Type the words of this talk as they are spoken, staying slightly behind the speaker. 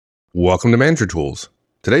Welcome to Manager Tools.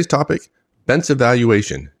 Today's topic, bench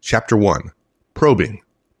evaluation, Chapter 1, probing.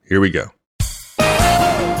 Here we go.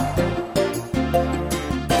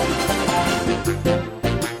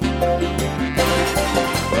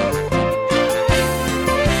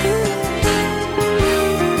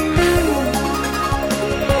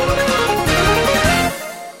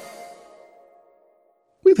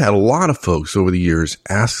 We've had a lot of folks over the years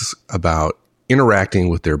ask about interacting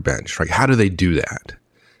with their bench, right? How do they do that?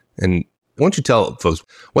 And why don't you tell folks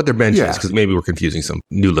what their bench is, because maybe we're confusing some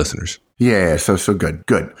new listeners. Yeah, so good.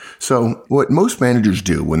 So what most managers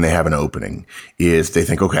do when they have an opening is they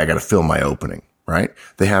think, okay, I got to fill my opening, right?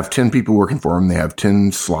 They have 10 people working for them. They have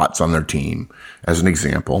 10 slots on their team, as an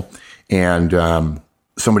example, and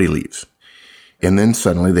somebody leaves. And then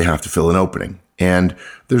suddenly they have to fill an opening. And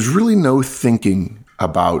there's really no thinking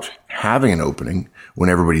about having an opening when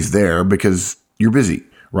everybody's there because you're busy.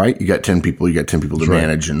 Right? You got 10 people to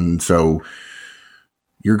manage. And so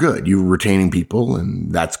you're good. You're retaining people and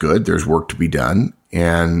that's good. There's work to be done.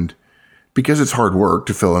 And because it's hard work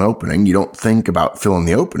to fill an opening, you don't think about filling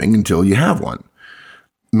the opening until you have one.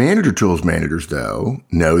 Manager Tools managers, though,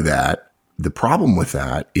 know that the problem with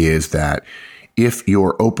that is that if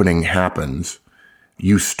your opening happens,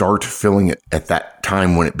 you start filling it at that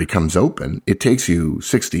time when it becomes open. It takes you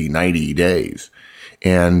 60, 90 days.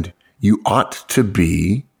 And you ought to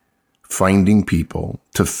be finding people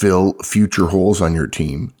to fill future holes on your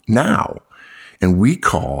team now. And we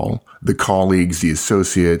call the colleagues, the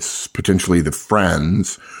associates, potentially the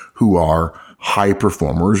friends who are high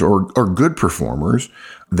performers or good performers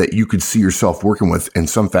that you could see yourself working with in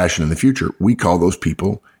some fashion in the future. We call those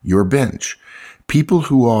people your bench. People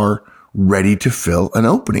who are ready to fill an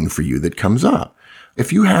opening for you that comes up.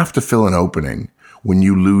 If you have to fill an opening when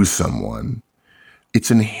you lose someone, it's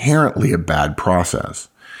inherently a bad process.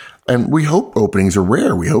 And we hope openings are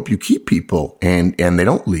rare. We hope you keep people and they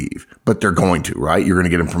don't leave, but they're going to, right? You're going to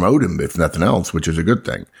get them promoted if nothing else, which is a good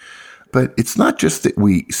thing. But it's not just that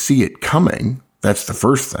we see it coming. That's the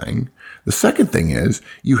first thing. The second thing is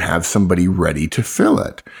you have somebody ready to fill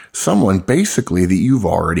it. Someone basically that you've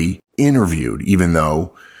already interviewed, even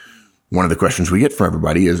though one of the questions we get from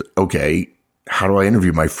everybody is, okay, how do I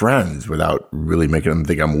interview my friends without really making them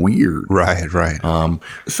think I'm weird? Right.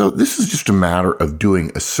 So this is just a matter of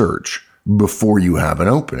doing a search before you have an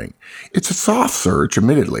opening. It's a soft search,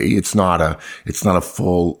 admittedly. It's not a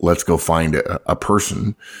full, let's go find a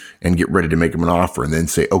person and get ready to make them an offer and then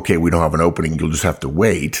say, okay, we don't have an opening. You'll just have to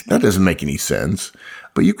wait. That doesn't make any sense.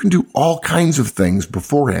 But you can do all kinds of things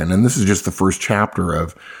beforehand. And this is just the first chapter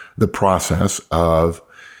of the process of,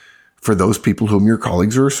 for those people whom your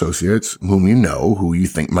colleagues or associates, whom you know, who you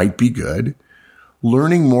think might be good,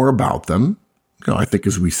 learning more about them. I think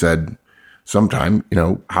as we said sometime,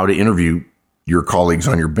 how to interview your colleagues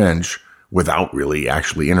on your bench without really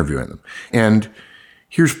actually interviewing them. And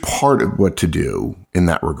here's part of what to do in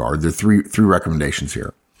that regard. There are three recommendations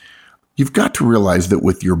here. You've got to realize that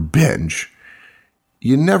with your bench,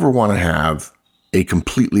 you never want to have a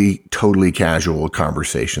completely, totally casual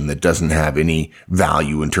conversation that doesn't have any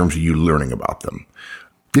value in terms of you learning about them.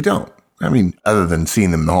 You don't. I mean, other than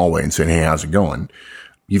seeing them in the hallway and saying, hey, how's it going?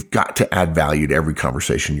 You've got to add value to every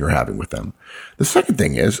conversation you're having with them. The second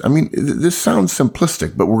thing is, this sounds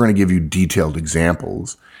simplistic, but we're going to give you detailed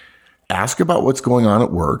examples. Ask about what's going on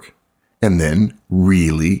at work and then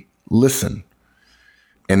really listen.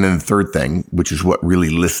 And then the third thing, which is what really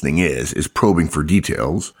listening is probing for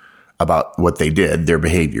details about what they did, their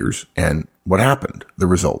behaviors, and what happened, the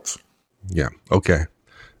results. Yeah. Okay.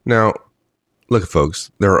 Now, look, folks,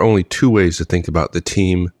 there are only two ways to think about the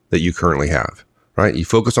team that you currently have, right? You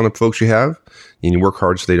focus on the folks you have, and you work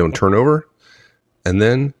hard so they don't turn over, and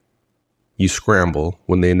then you scramble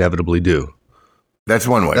when they inevitably do. That's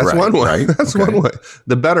one way. That's one way. Right? That's okay. one way.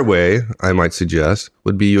 The better way, I might suggest,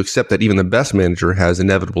 would be you accept that even the best manager has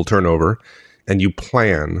inevitable turnover, and you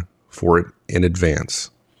plan for it in advance.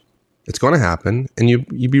 It's going to happen, and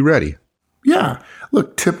you be ready. Yeah.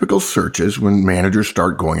 Look, typical searches when managers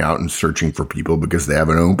start going out and searching for people because they have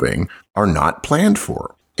an opening are not planned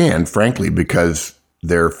for. And frankly, because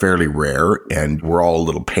they're fairly rare and we're all a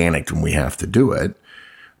little panicked when we have to do it,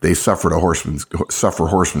 they suffer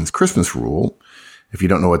Horstman's Christmas rule. If you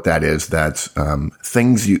don't know what that is, that's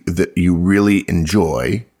things that you really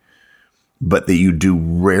enjoy, but that you do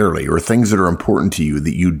rarely, or things that are important to you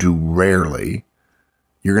that you do rarely.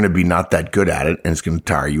 You're going to be not that good at it, and it's going to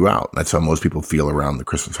tire you out. That's how most people feel around the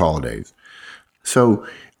Christmas holidays. So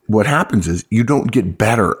what happens is you don't get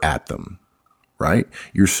better at them, right?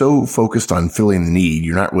 You're so focused on filling the need,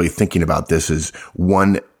 you're not really thinking about this as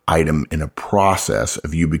one item in a process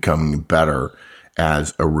of you becoming better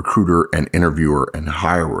as a recruiter and interviewer and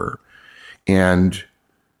hirer. And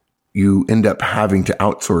you end up having to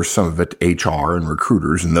outsource some of it to HR and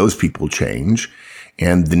recruiters, and those people change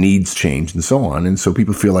and the needs change and so on. And so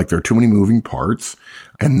people feel like there are too many moving parts,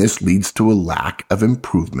 and this leads to a lack of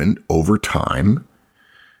improvement over time,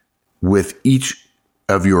 with each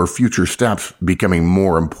of your future steps becoming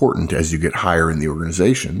more important as you get higher in the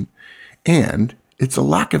organization. And it's a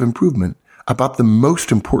lack of improvement about the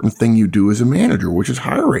most important thing you do as a manager, which is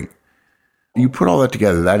hiring. You put all that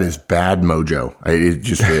together, that is bad mojo. It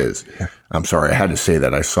just is. I'm sorry, I had to say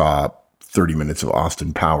that. I saw 30 minutes of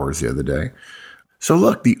Austin Powers the other day. So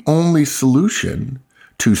look, the only solution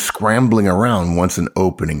to scrambling around once an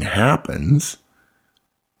opening happens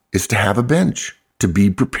is to have a bench, to be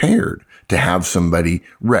prepared, to have somebody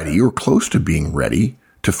ready or close to being ready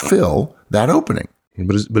to fill that opening.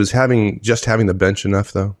 But is having the bench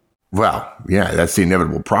enough, though? Well, yeah, that's the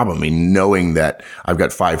inevitable problem. I mean, knowing that I've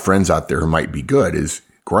got 5 friends out there who might be good is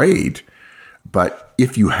great. But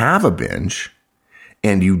if you have a bench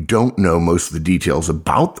and you don't know most of the details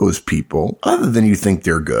about those people, other than you think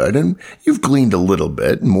they're good, and you've gleaned a little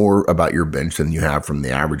bit more about your bench than you have from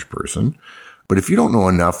the average person. But if you don't know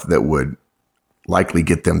enough that would likely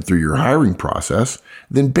get them through your hiring process,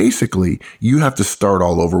 then basically you have to start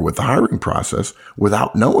all over with the hiring process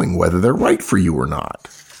without knowing whether they're right for you or not.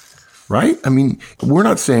 Right? I mean, we're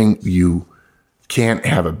not saying you can't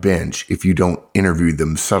have a bench if you don't interview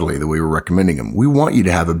them subtly the way we're recommending them. We want you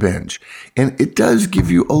to have a bench. And it does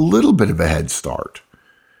give you a little bit of a head start.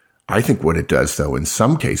 I think what it does, though, in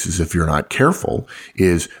some cases, if you're not careful,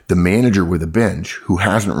 is the manager with a bench who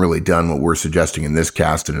hasn't really done what we're suggesting in this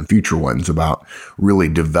cast and in future ones about really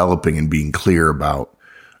developing and being clear about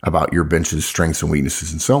your bench's strengths and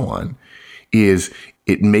weaknesses and so on, is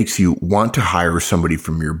it makes you want to hire somebody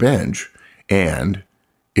from your bench. And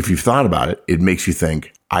if you've thought about it, it makes you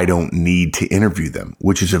think, I don't need to interview them,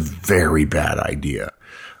 which is a very bad idea.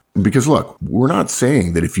 Because look, we're not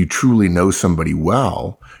saying that if you truly know somebody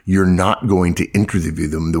well, you're not going to interview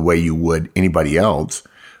them the way you would anybody else,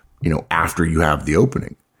 after you have the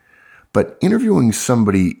opening. But interviewing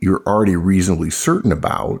somebody you're already reasonably certain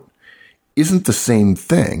about isn't the same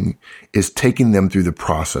thing as taking them through the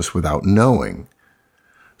process without knowing.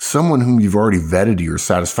 Someone whom you've already vetted to your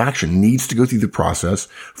satisfaction needs to go through the process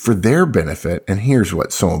for their benefit. And here's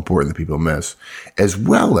what's so important that people miss, as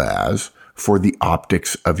well as for the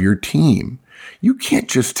optics of your team. You can't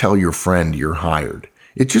just tell your friend you're hired.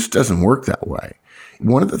 It just doesn't work that way.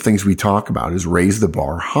 One of the things we talk about is raise the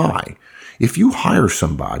bar high. If you hire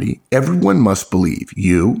somebody, everyone must believe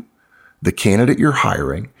you, the candidate you're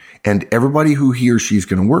hiring, and everybody who he or she's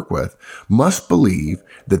going to work with must believe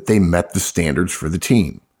that they met the standards for the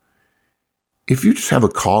team. If you just have a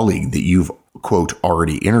colleague that you've, quote,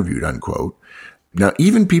 already interviewed, unquote, now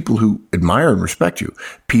even people who admire and respect you,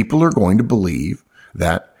 people are going to believe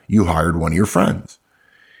that you hired one of your friends.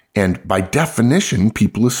 And by definition,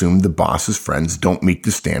 people assume the boss's friends don't meet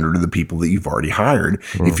the standard of the people that you've already hired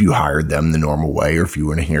if you hired them the normal way or if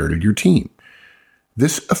you inherited your team.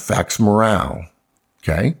 This affects morale.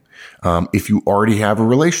 Okay. If you already have a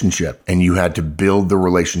relationship and you had to build the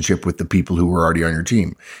relationship with the people who were already on your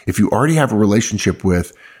team, if you already have a relationship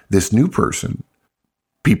with this new person,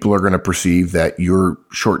 people are going to perceive that you're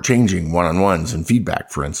shortchanging one-on-ones and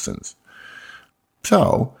feedback, for instance.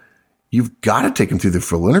 So you've got to take them through the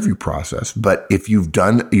full interview process. But if you've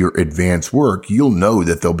done your advanced work, you'll know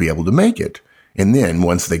that they'll be able to make it. And then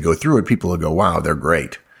once they go through it, people will go, wow, they're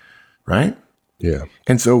great. Right? Yeah.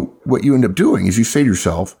 And so what you end up doing is you say to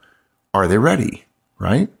yourself, are they ready?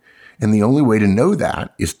 Right? And the only way to know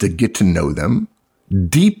that is to get to know them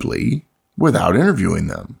deeply without interviewing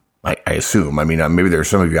them. I assume. I mean, maybe there are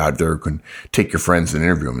some of you out there who can take your friends and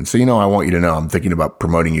interview them and say, I want you to know I'm thinking about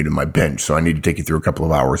promoting you to my bench, so I need to take you through a couple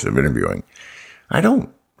of hours of interviewing. It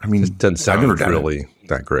doesn't sound really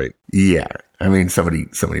that great. Yeah. I mean, somebody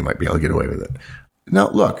might be able to get away with it.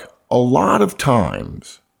 Now, look, a lot of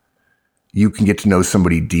times you can get to know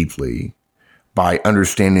somebody deeply by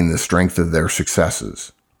understanding the strength of their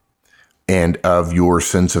successes and of your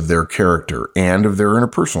sense of their character and of their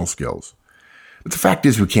interpersonal skills. But the fact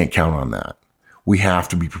is we can't count on that. We have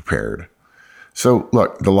to be prepared. So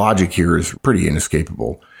look, the logic here is pretty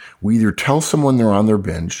inescapable. We either tell someone they're on our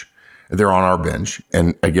bench,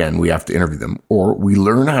 and again, we have to interview them, or we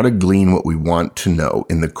learn how to glean what we want to know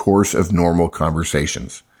in the course of normal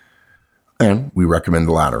conversations. And we recommend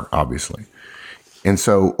the latter, obviously. And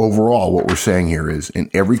so overall, what we're saying here is in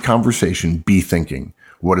every conversation, be thinking,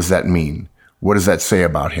 what does that mean? What does that say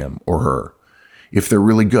about him or her? If they're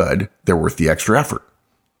really good, they're worth the extra effort.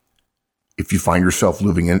 if you find yourself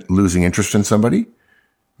losing interest in somebody,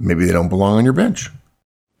 maybe they don't belong on your bench.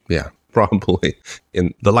 Yeah, probably.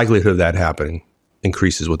 And the likelihood of that happening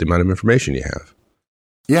increases with the amount of information you have.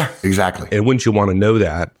 Yeah, exactly. And wouldn't you want to know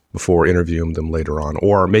that before interviewing them later on,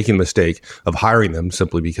 or making a mistake of hiring them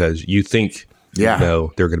simply because you think they're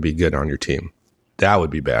going to be good on your team? That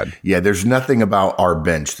would be bad. Yeah, there's nothing about our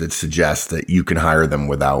bench that suggests that you can hire them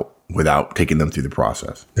without taking them through the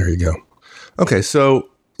process. There you go. Okay, so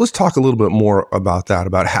let's talk a little bit more about that,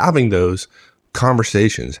 about having those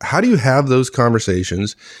conversations. How do you have those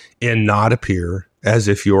conversations and not appear as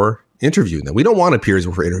if you're interviewing them? We don't want to appear as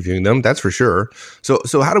if we're interviewing them, that's for sure.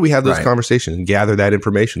 So how do we have those conversations and gather that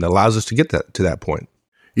information that allows us to get to that point?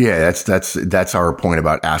 Yeah, that's our point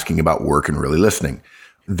about asking about work and really listening.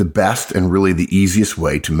 The best and really the easiest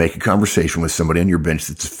way to make a conversation with somebody on your bench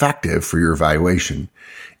that's effective for your evaluation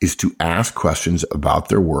is to ask questions about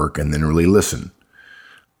their work and then really listen.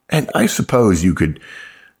 And I suppose you could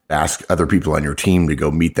ask other people on your team to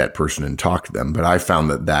go meet that person and talk to them, but I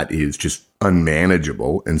found that is just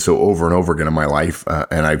unmanageable. And so over and over again in my life,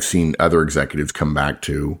 and I've seen other executives come back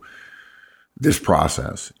to this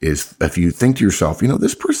process, is if you think to yourself,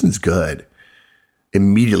 this person's good,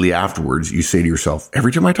 immediately afterwards, you say to yourself,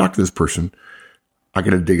 every time I talk to this person, I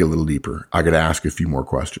got to dig a little deeper. I got to ask a few more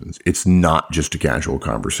questions. It's not just a casual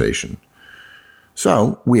conversation.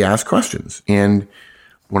 So we ask questions. And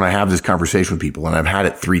when I have this conversation with people, and I've had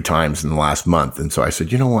it 3 times in the last month, and so I said,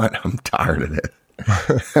 you know what? I'm tired of it.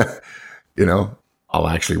 I'll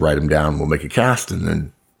actually write them down. We'll make a cast. And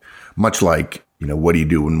then much like, what do you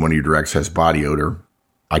do when one of your directs has body odor?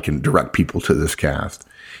 I can direct people to this cast.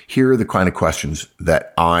 Here are the kind of questions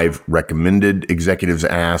that I've recommended executives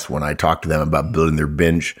ask when I talk to them about building their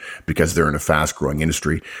bench because they're in a fast-growing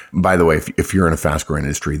industry. By the way, if you're in a fast-growing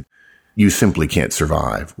industry, you simply can't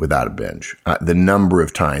survive without a bench. The number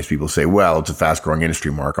of times people say, well, it's a fast-growing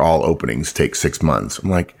industry, Mark. All openings take 6 months. I'm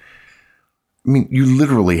like, you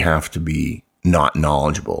literally have to be not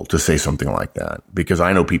knowledgeable to say something like that, because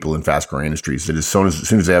I know people in fast-growing industries that as soon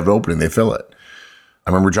as they have an opening, they fill it. I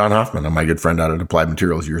remember John Hoffman, my good friend out at Applied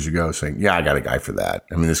Materials years ago, saying, yeah, I got a guy for that.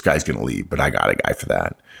 This guy's going to leave, but I got a guy for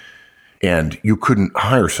that. And you couldn't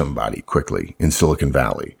hire somebody quickly in Silicon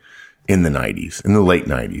Valley in the late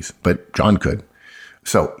 90s, but John could.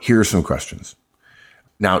 So here are some questions.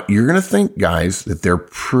 Now, you're going to think, guys, that they're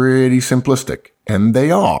pretty simplistic, and they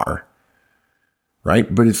are,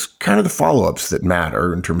 right? But it's kind of the follow-ups that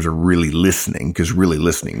matter in terms of really listening, because really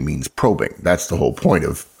listening means probing. That's the whole point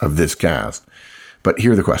of this cast. But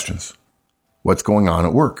here are the questions. What's going on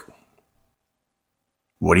at work?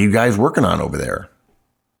 What are you guys working on over there?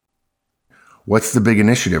 What's the big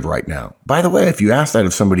initiative right now? By the way, if you ask that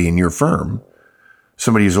of somebody in your firm,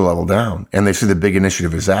 somebody who's a level down, and they say the big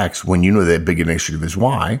initiative is X, when you know that big initiative is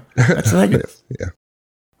Y, that's a negative. Yeah.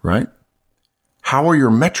 Right? How are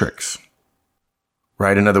your metrics?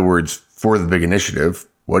 Right? In other words, for the big initiative,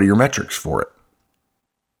 what are your metrics for it?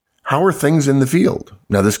 How are things in the field?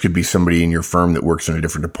 Now, this could be somebody in your firm that works in a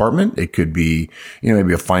different department. It could be,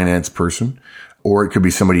 maybe a finance person, or it could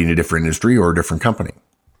be somebody in a different industry or a different company.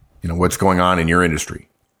 What's going on in your industry?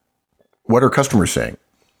 What are customers saying?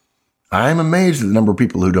 I'm amazed at the number of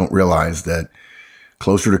people who don't realize that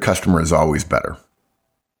closer to customer is always better.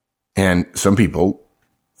 And some people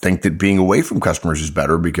think that being away from customers is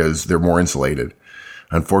better because they're more insulated.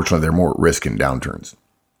 Unfortunately, they're more at risk in downturns.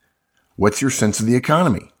 What's your sense of the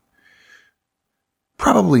economy?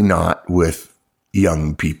 Probably not with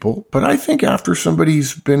young people, but I think after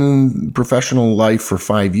somebody's been in professional life for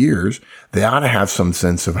 5 years, they ought to have some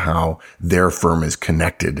sense of how their firm is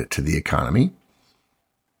connected to the economy.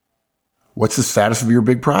 What's the status of your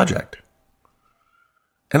big project?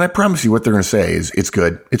 And I promise you what they're going to say is, it's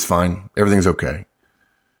good, it's fine, everything's okay.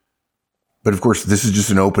 But of course, this is just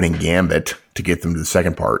an opening gambit to get them to the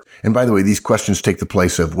second part. And by the way, these questions take the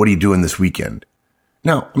place of, what are you doing this weekend?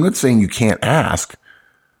 Now, I'm not saying you can't ask,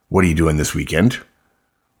 what are you doing this weekend?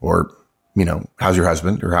 Or, how's your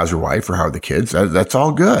husband? Or how's your wife? Or how are the kids? That's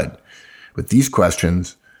all good. But these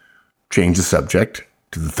questions change the subject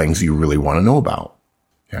to the things you really want to know about.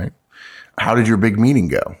 Okay. How did your big meeting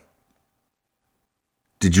go?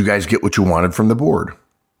 Did you guys get what you wanted from the board?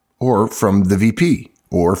 Or from the VP?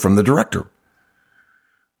 Or from the director?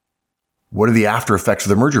 What are the after effects of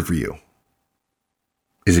the merger for you?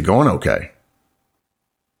 Is it going okay?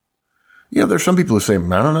 There's some people who say, I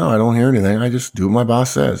don't know, I don't hear anything. I just do what my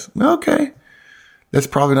boss says. Okay. That's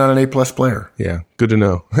probably not an A+ player. Yeah. Good to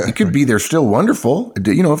know. It could be they're still wonderful.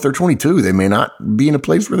 If they're 22, they may not be in a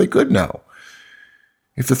place where they could know.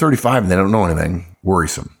 If they're 35 and they don't know anything,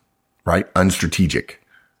 worrisome, right? Unstrategic.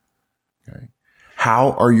 Okay.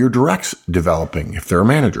 How are your directs developing if they're a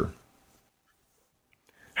manager?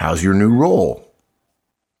 How's your new role?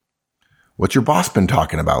 What's your boss been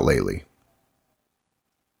talking about lately?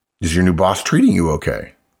 Is your new boss treating you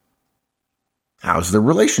okay? How's the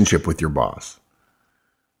relationship with your boss?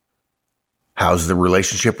 How's the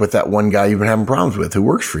relationship with that one guy you've been having problems with who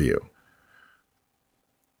works for you?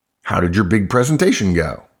 How did your big presentation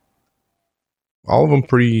go? All of them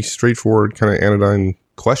pretty straightforward, kind of anodyne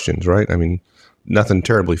questions, right? I mean, nothing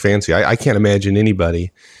terribly fancy. I can't imagine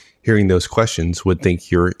anybody hearing those questions would think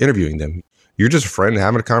you're interviewing them. You're just a friend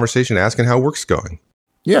having a conversation, asking how work's going.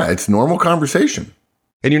 Yeah, it's normal conversation.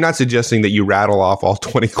 And you're not suggesting that you rattle off all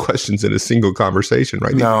 20 questions in a single conversation,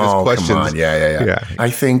 right? No, come on. Yeah. I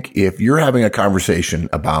think if you're having a conversation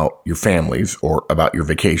about your families or about your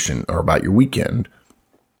vacation or about your weekend,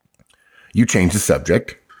 you change the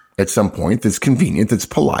subject at some point that's convenient, that's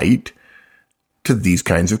polite to these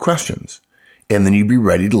kinds of questions. And then you'd be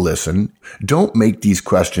ready to listen. Don't make these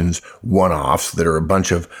questions one-offs that are a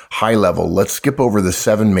bunch of high level. Let's skip over the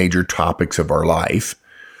 7 major topics of our life: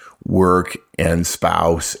 work and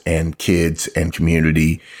spouse and kids and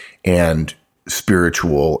community and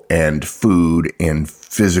spiritual and food and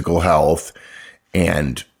physical health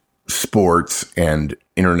and sports and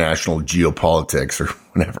international geopolitics, or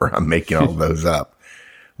whatever. I'm making all those up.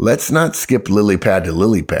 Let's not skip lily pad to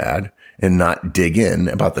lily pad and not dig in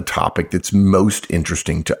about the topic that's most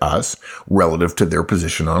interesting to us relative to their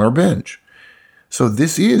position on our bench. So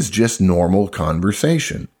this is just normal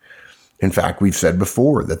conversation. In fact, we've said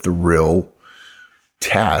before that the real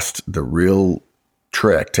test, the real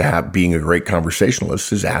trick to being a great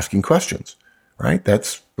conversationalist is asking questions, right?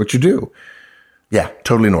 That's what you do. Yeah,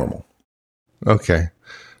 totally normal. Okay.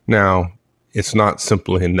 Now, it's not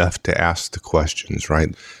simply enough to ask the questions,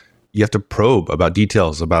 right? You have to probe about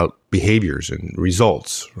details, about behaviors and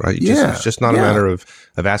results, right? It's just not a matter of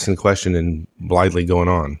asking the question and blithely going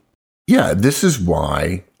on. Yeah, this is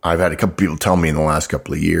why I've had a couple people tell me in the last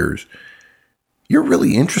couple of years, you're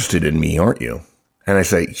really interested in me, aren't you? And I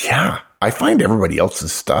say, yeah, I find everybody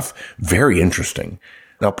else's stuff very interesting.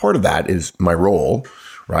 Now, part of that is my role,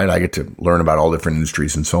 right? I get to learn about all different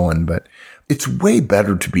industries and so on, but it's way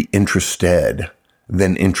better to be interested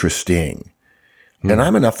than interesting. And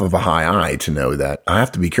I'm enough of a high eye to know that I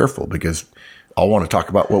have to be careful because I'll want to talk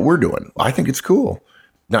about what we're doing. I think it's cool.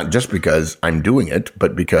 Not just because I'm doing it,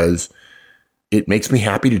 but because it makes me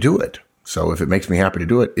happy to do it. So if it makes me happy to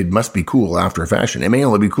do it, it must be cool after a fashion. It may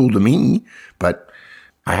only be cool to me, but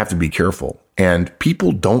I have to be careful. And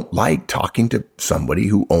people don't like talking to somebody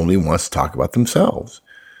who only wants to talk about themselves.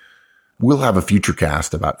 We'll have a future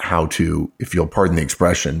cast about how to, if you'll pardon the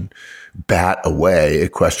expression, bat away a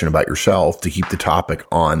question about yourself to keep the topic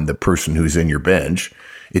on the person who's in your bench.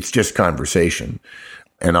 It's just conversation.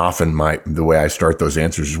 And often the way I start those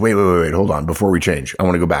answers is, wait, hold on. Before we change, I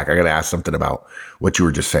want to go back. I got to ask something about what you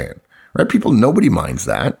were just saying, right? Nobody minds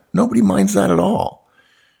that. Nobody minds that at all.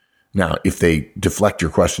 Now, if they deflect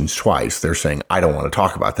your questions twice, they're saying, I don't want to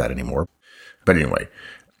talk about that anymore. But anyway,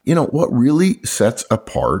 what really sets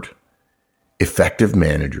apart effective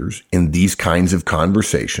managers in these kinds of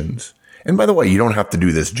conversations. And by the way, you don't have to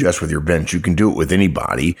do this just with your bench. You can do it with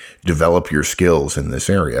anybody. Develop your skills in this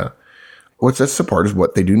area. What sets apart is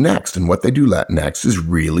what they do next. And what they do next is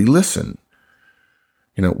really listen.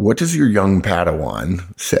 What does your young Padawan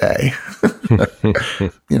say?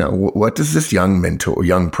 What does this young mentor,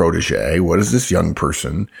 young protege, what does this young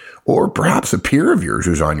person, or perhaps a peer of yours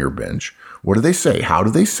who's on your bench, what do they say? How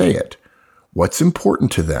do they say it? What's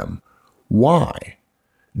important to them? Why?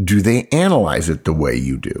 Do they analyze it the way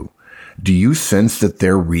you do? Do you sense that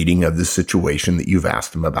their reading of the situation that you've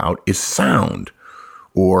asked them about is sound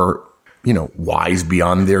or, wise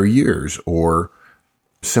beyond their years or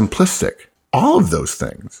simplistic? All of those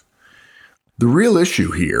things. The real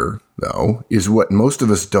issue here, though, is what most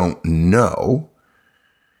of us don't know,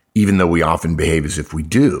 even though we often behave as if we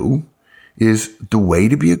do, is the way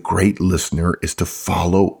to be a great listener is to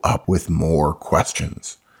follow up with more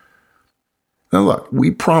questions. Now, look,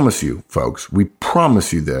 we promise you, folks, we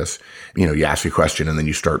promise you this. You ask a question and then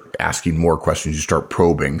you start asking more questions. You start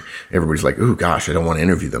probing. Everybody's like, oh, gosh, I don't want to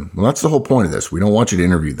interview them. Well, that's the whole point of this. We don't want you to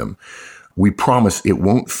interview them. We promise it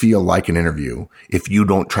won't feel like an interview if you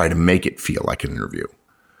don't try to make it feel like an interview.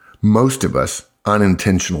 Most of us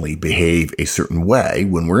unintentionally behave a certain way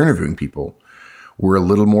when we're interviewing people. We're a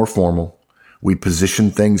little more formal. We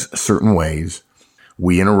position things certain ways.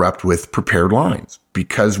 We interrupt with prepared lines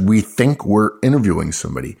because we think we're interviewing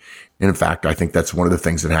somebody. And in fact, I think that's one of the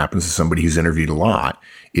things that happens to somebody who's interviewed a lot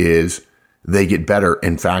is They get better,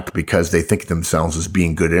 in fact, because they think of themselves as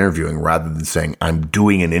being good at interviewing rather than saying, I'm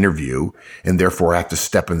doing an interview and therefore I have to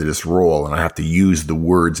step into this role and I have to use the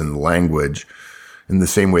words and the language in the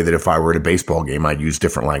same way that if I were at a baseball game, I'd use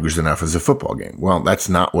different language than if it was a football game. Well, that's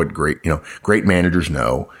not what great managers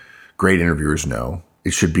know, great interviewers know.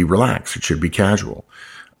 It should be relaxed. It should be casual.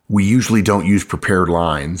 We usually don't use prepared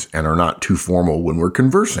lines and are not too formal when we're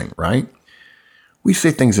conversing, right? We say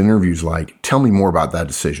things in interviews like, tell me more about that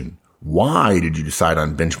decision. Why did you decide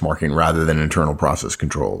on benchmarking rather than internal process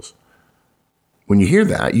controls? When you hear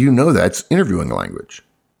that, you know that's interviewing language.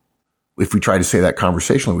 If we try to say that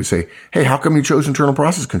conversationally, we say, hey, how come you chose internal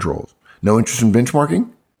process controls? No interest in benchmarking?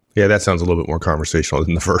 Yeah, that sounds a little bit more conversational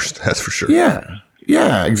than the first. That's for sure.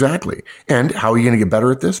 Yeah, exactly. And how are you going to get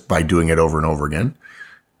better at this? By doing it over and over again.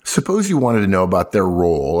 Suppose you wanted to know about their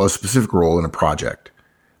role, a specific role in a project.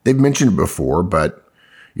 They've mentioned it before, but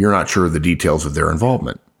you're not sure of the details of their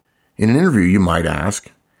involvement. In an interview, you might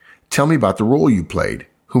ask, tell me about the role you played.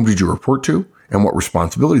 Whom did you report to? And what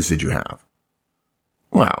responsibilities did you have?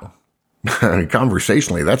 Wow.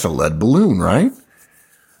 Conversationally, that's a lead balloon, right?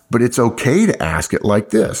 But it's okay to ask it like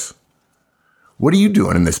this. What are you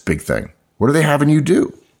doing in this big thing? What are they having you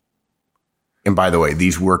do? And by the way,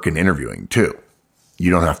 these work in interviewing too. You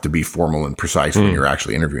don't have to be formal and precise when you're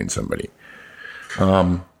actually interviewing somebody.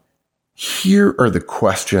 Here are the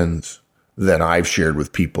questions that I've shared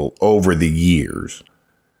with people over the years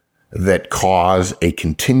that cause a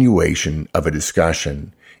continuation of a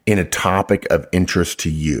discussion in a topic of interest to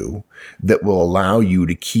you that will allow you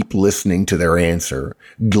to keep listening to their answer,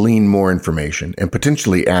 glean more information, and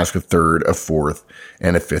potentially ask a third, a fourth,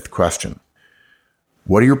 and a fifth question.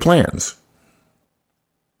 What are your plans?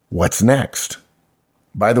 What's next?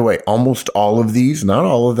 By the way, almost all of these, not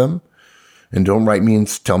all of them, and don't write me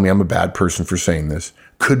and tell me I'm a bad person for saying this,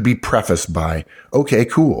 could be prefaced by, okay,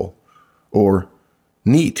 cool, or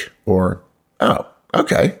neat, or, oh,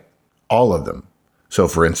 okay, all of them. So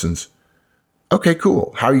for instance, okay,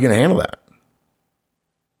 cool. How are you going to handle that?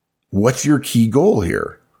 What's your key goal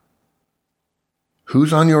here?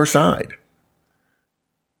 Who's on your side?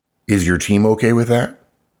 Is your team okay with that?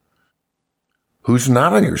 Who's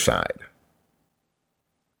not on your side?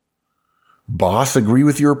 Boss agree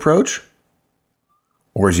with your approach?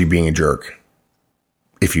 Or is he being a jerk?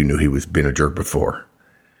 If you knew he was been a jerk before.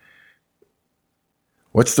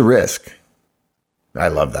 What's the risk? I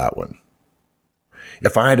love that one.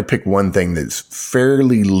 If I had to pick one thing that's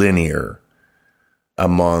fairly linear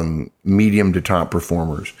among medium to top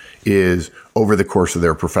performers is over the course of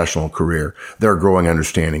their professional career, their growing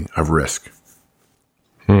understanding of risk.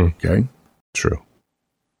 Okay? True.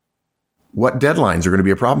 What deadlines are going to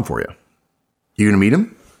be a problem for you? You going to meet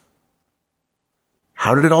them?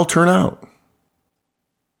 How did it all turn out?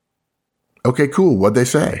 Okay, cool. What'd they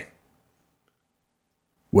say?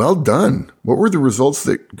 Well done. What were the results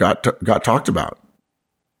that got talked about?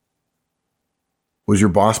 Was your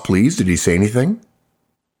boss pleased? Did he say anything?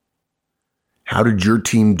 How did your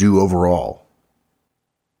team do overall?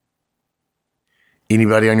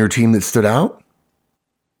 Anybody on your team that stood out?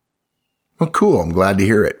 Well, cool. I'm glad to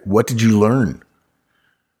hear it. What did you learn?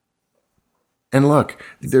 And look,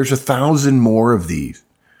 there's 1,000 more of these.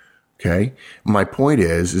 Okay. My point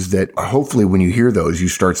is that hopefully when you hear those, you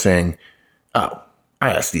start saying, oh,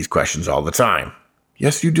 I ask these questions all the time.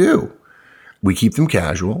 Yes, you do. We keep them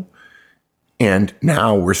casual. And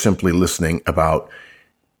now we're simply listening about,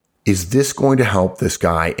 is this going to help this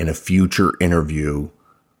guy in a future interview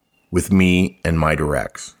with me and my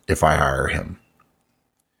directs if I hire him?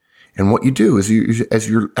 And what you do is as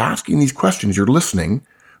you're asking these questions, you're listening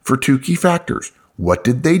for two key factors. What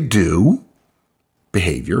did they do?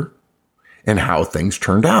 Behavior. And how things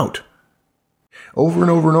turned out. Over and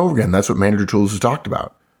over and over again, that's what Manager Tools has talked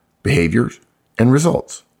about. Behaviors and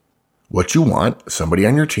results. What you want, somebody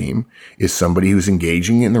on your team, is somebody who's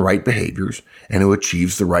engaging in the right behaviors and who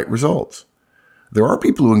achieves the right results. There are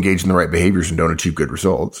people who engage in the right behaviors and don't achieve good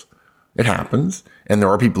results. It happens. And there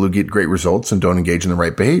are people who get great results and don't engage in the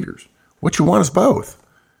right behaviors. What you want is both.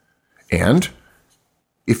 And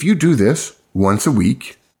if you do this once a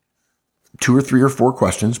week, 2 or 3 or 4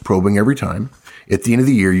 questions, probing every time, at the end of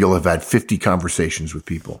the year, you'll have had 50 conversations with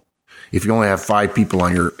people. If you only have 5 people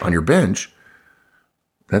on your bench,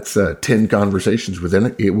 that's 10 conversations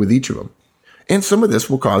with each of them. And some of this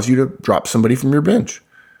will cause you to drop somebody from your bench.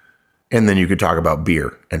 And then you could talk about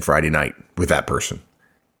beer and Friday night with that person.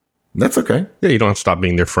 That's okay. Yeah, you don't have to stop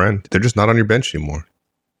being their friend. They're just not on your bench anymore.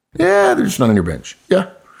 Yeah, they're just not on your bench. Yeah.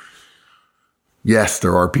 Yes,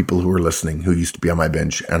 there are people who are listening who used to be on my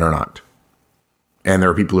bench and are not. And there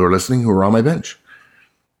are people who are listening who are on my bench.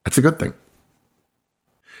 That's a good thing.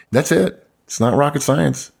 That's it. It's not rocket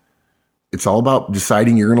science. It's all about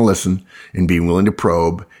deciding you're going to listen and being willing to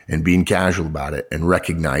probe and being casual about it and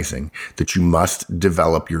recognizing that you must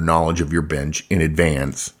develop your knowledge of your bench in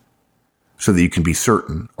advance so that you can be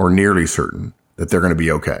certain or nearly certain that they're going to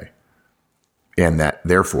be okay. And that,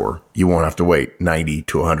 therefore, you won't have to wait 90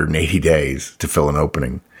 to 180 days to fill an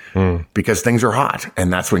opening because things are hot,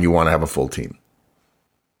 and that's when you want to have a full team.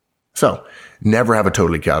 So never have a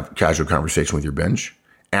totally casual conversation with your bench.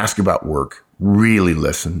 Ask about work. Really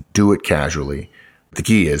listen. Do it casually. The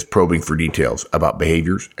key is probing for details about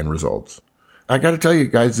behaviors and results. I got to tell you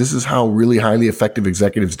guys, this is how really highly effective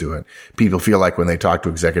executives do it. People feel like when they talk to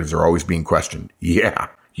executives, they're always being questioned. Yeah,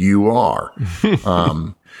 you are.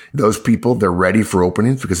 Those people, they're ready for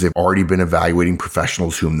openings because they've already been evaluating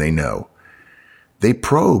professionals whom they know. They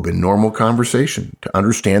probe in normal conversation to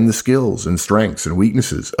understand the skills and strengths and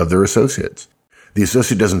weaknesses of their associates. The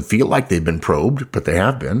associate doesn't feel like they've been probed, but they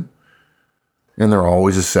have been. And they're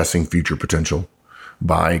always assessing future potential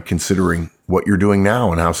by considering what you're doing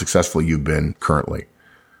now and how successful you've been currently.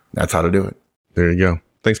 That's how to do it. There you go.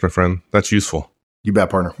 Thanks, my friend. That's useful. You bet,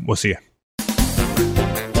 partner. We'll see you.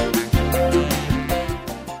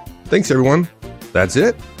 Thanks, everyone. That's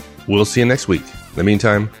it. We'll see you next week. In the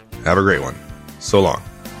meantime, have a great one. So long.